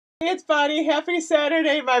it's Bonnie. Happy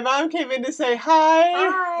Saturday. My mom came in to say hi.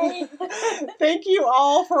 Hi. Thank you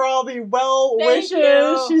all for all the well Thank wishes.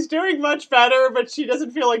 you. She's doing much better, but she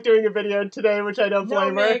doesn't feel like doing a video today, which I don't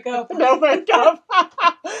blame her. Makeup. No makeup.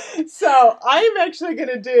 So I'm actually going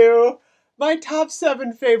to do my top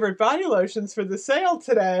 7 favorite body lotions for the sale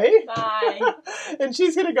today. Bye. And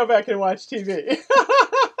she's going to go back and watch TV.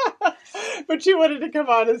 But she wanted to come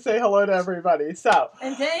on and say hello to everybody. So.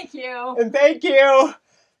 And thank you. And thank you.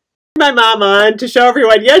 My mom on to show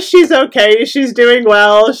everyone, yes, she's okay. She's doing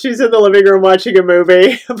well. She's in the living room watching a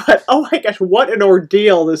movie. But oh my gosh, what an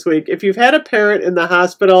ordeal this week. If you've had a parent in the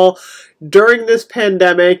hospital during this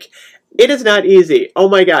pandemic, it is not easy. Oh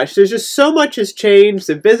my gosh, there's just so much has changed.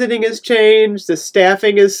 The visiting has changed. The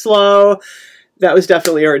staffing is slow. That was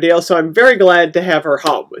definitely an ordeal. So I'm very glad to have her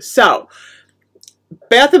home. So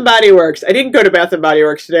Bath & Body Works. I didn't go to Bath & Body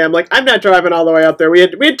Works today. I'm like, I'm not driving all the way up there. We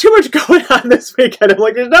had too much going on this weekend. I'm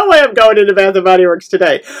like, there's no way I'm going into Bath & Body Works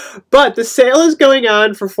today. But the sale is going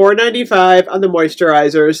on for $4.95 on the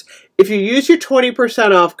moisturizers. If you use your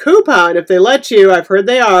 20% off coupon, if they let you, I've heard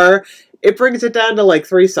they are, it brings it down to like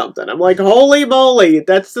 $3 something. I'm like, holy moly,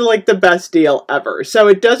 that's like the best deal ever. So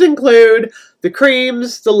it does include the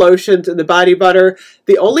creams, the lotions, and the body butter.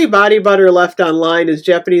 The only body butter left online is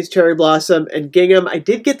Japanese Cherry Blossom and Gingham. I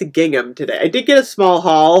did get the Gingham today. I did get a small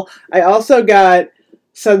haul. I also got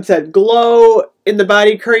Sunset Glow in the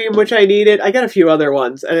body cream, which I needed. I got a few other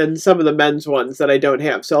ones and some of the men's ones that I don't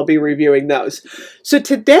have, so I'll be reviewing those. So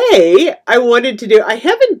today I wanted to do, I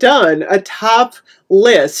haven't done a top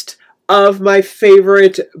list of my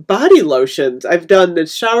favorite body lotions. I've done the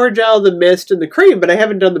shower gel, the mist, and the cream, but I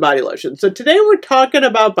haven't done the body lotion. So today we're talking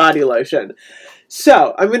about body lotion.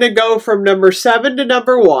 So I'm going to go from number 7 to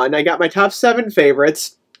number 1. I got my top 7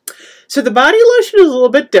 favorites. So the body lotion is a little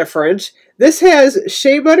bit different. This has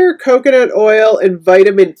shea butter, coconut oil, and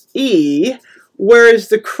vitamin E, whereas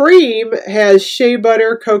the cream has shea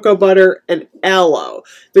butter, cocoa butter, and aloe.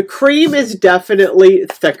 The cream is definitely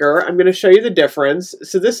thicker. I'm going to show you the difference.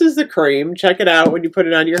 So this is the cream. Check it out when you put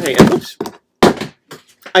it on your hand. Oops.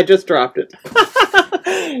 I just dropped it.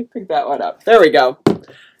 Pick that one up. There we go.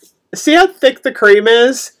 See how thick the cream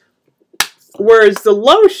is? Whereas the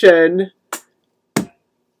lotion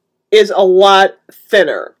is a lot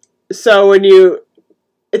thinner. So when you,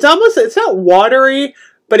 it's not watery,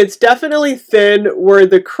 but it's definitely thin, where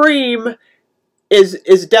the cream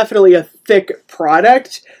is definitely a thick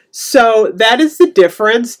product. So that is the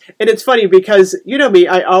difference. And it's funny because, you know me,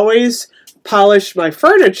 I always polish my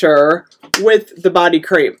furniture with the body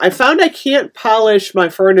cream. I found I can't polish my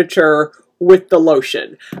furniture with the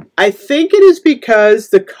lotion. I think it is because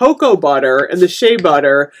the cocoa butter and the shea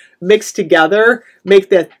butter mixed together make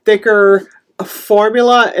that thicker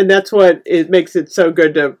formula, and that's what it makes it so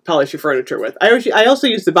good to polish your furniture with. I also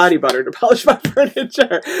use the body butter to polish my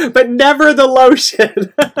furniture, but never the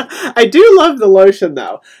lotion. I do love the lotion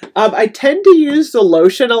though. I tend to use the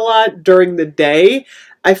lotion a lot during the day.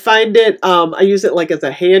 I find it, I use it like as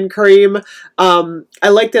a hand cream. I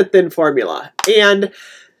like that thin formula. And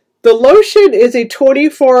the lotion is a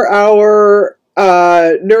 24-hour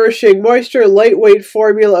nourishing moisture, lightweight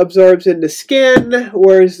formula, absorbs into skin,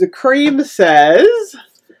 whereas the cream says,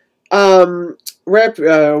 where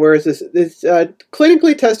is this? It's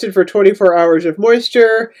clinically tested for 24 hours of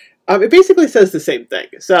moisture. It basically says the same thing.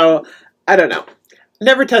 So, I don't know.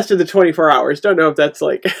 Never tested the 24 hours. Don't know if that's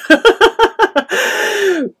like...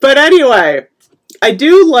 But anyway, I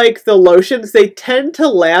do like the lotions. They tend to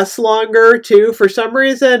last longer too. For some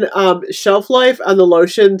reason, shelf life on the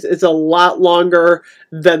lotions is a lot longer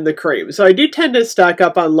than the cream. So I do tend to stock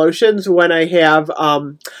up on lotions when I have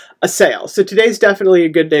a sale. So today's definitely a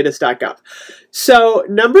good day to stock up. So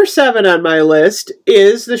number 7 on my list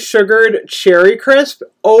is the Sugared Cherry Crisp.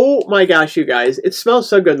 Oh my gosh, you guys. It smells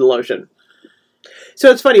so good in the lotion. So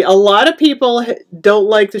it's funny, a lot of people don't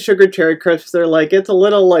like the Sugared Cherry Crisps. They're like, it's a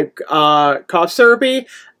little like cough syrupy.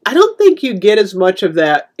 I don't think you get as much of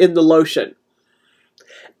that in the lotion.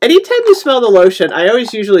 Anytime you smell the lotion, I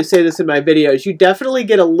always usually say this in my videos, you definitely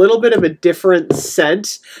get a little bit of a different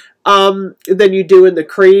scent than you do in the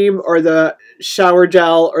cream or the shower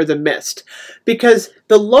gel or the mist. Because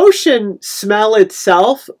the lotion smell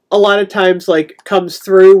itself, a lot of times like comes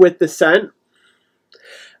through with the scent.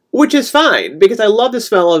 Which is fine, because I love the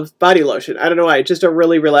smell of body lotion. I don't know why, it's just a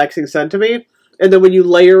really relaxing scent to me. And then when you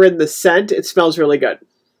layer in the scent, it smells really good.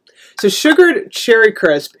 So Sugared Cherry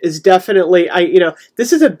Crisp is definitely,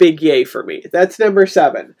 this is a big yay for me. That's number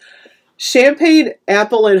 7. Champagne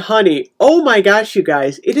Apple and Honey. Oh my gosh, you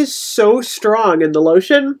guys, it is so strong in the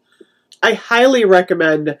lotion. I highly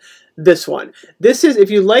recommend this one. This is,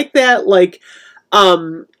 if you like that, like,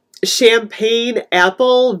 Champagne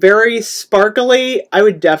apple, very sparkly. I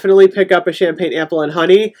would definitely pick up a champagne apple and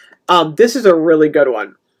honey. This is a really good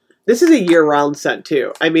one. This is a year-round scent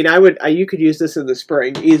too. I mean, you could use this in the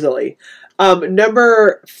spring easily.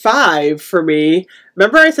 Number 5 for me.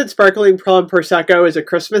 Remember I said sparkling plum prosecco is a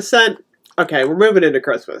Christmas scent? Okay, we're moving into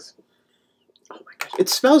Christmas. Oh my gosh, it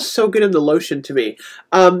smells so good in the lotion to me.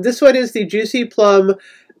 This one is the Juicy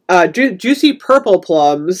Purple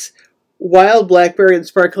Plums, Wild Blackberry and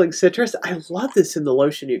Sparkling Citrus. I love this in the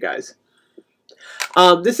lotion, you guys.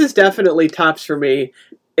 This is definitely tops for me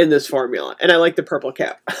in this formula, and I like the purple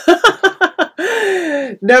cap.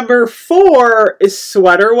 Number 4 is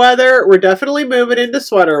sweater weather. We're definitely moving into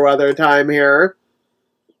sweater weather time here.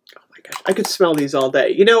 Oh my gosh, I could smell these all day.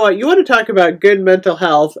 You know what? You want to talk about good mental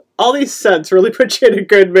health? All these scents really put you in a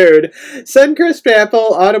good mood. Suncrisp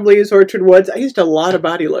apple, autumn leaves, orchard woods. I used a lot of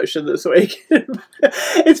body lotion this week.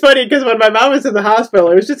 It's funny because when my mom was in the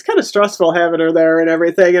hospital, it was just kind of stressful having her there and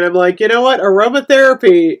everything. And I'm like, you know what?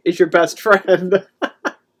 Aromatherapy is your best friend.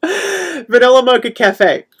 Vanilla Mocha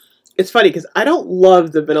Cafe. It's funny because I don't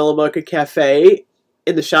love the Vanilla Mocha Cafe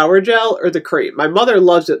in the shower gel or the cream. My mother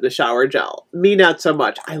loves it in the shower gel. Me, not so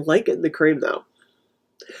much. I like it in the cream, though.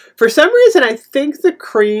 For some reason, I think the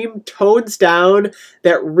cream tones down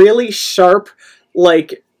that really sharp,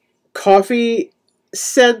 like, coffee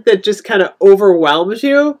scent that just kind of overwhelms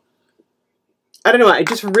you. I don't know. I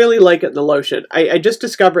just really like it in the lotion. I just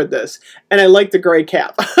discovered this, and I like the gray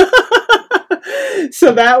cap.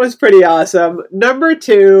 So that was pretty awesome. Number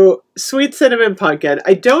 2, Sweet Cinnamon Pumpkin.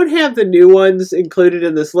 I don't have the new ones included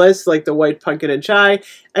in this list, like the White Pumpkin and Chai.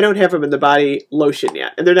 I don't have them in the body lotion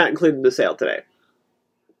yet, and they're not included in the sale today.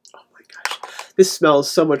 Oh my gosh. This smells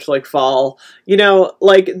so much like fall. You know,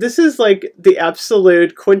 like, this is like the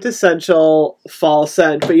absolute quintessential fall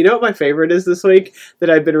scent. But you know what my favorite is this week that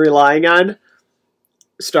I've been relying on?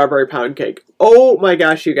 Strawberry Pound Cake. Oh my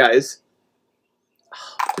gosh, you guys.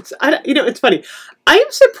 You know, it's funny. I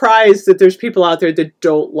am surprised that there's people out there that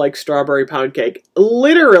don't like Strawberry Pound Cake.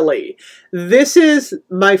 Literally, this is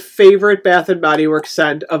my favorite Bath & Body Works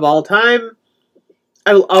scent of all time.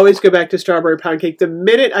 I will always go back to Strawberry Pound Cake. The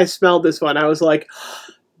minute I smelled this one, I was like,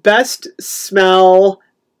 best smell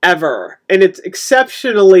ever. And it's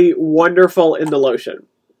exceptionally wonderful in the lotion.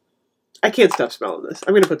 I can't stop smelling this.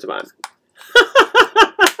 I'm going to put some on.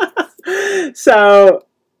 So,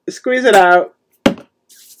 squeeze it out.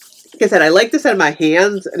 Like I said, I like this on my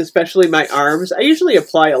hands and especially my arms. I usually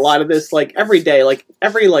apply a lot of this like every day, like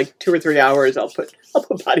every 2 or 3 hours I'll put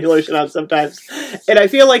body lotion on sometimes. And I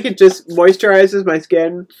feel like it just moisturizes my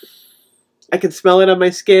skin. I can smell it on my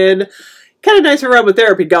skin. Kind of nice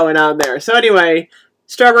aromatherapy going on there. So anyway,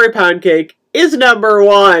 Strawberry Pound Cake is number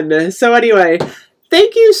 1. So anyway,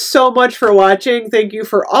 thank you so much for watching. Thank you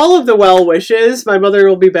for all of the well wishes. My mother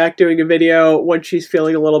will be back doing a video once she's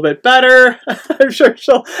feeling a little bit better. I'm sure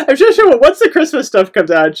once the Christmas stuff comes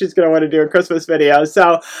out, she's going to want to do a Christmas video.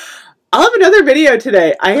 So I'll have another video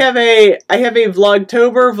today. I have a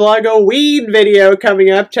Vlogtober Vlogoween video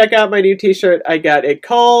coming up. Check out my new t-shirt I got at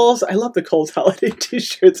Kohl's. I love the Kohl's holiday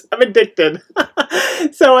t-shirts. I'm addicted.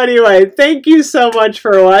 So anyway, thank you so much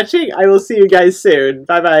for watching. I will see you guys soon.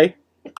 Bye-bye.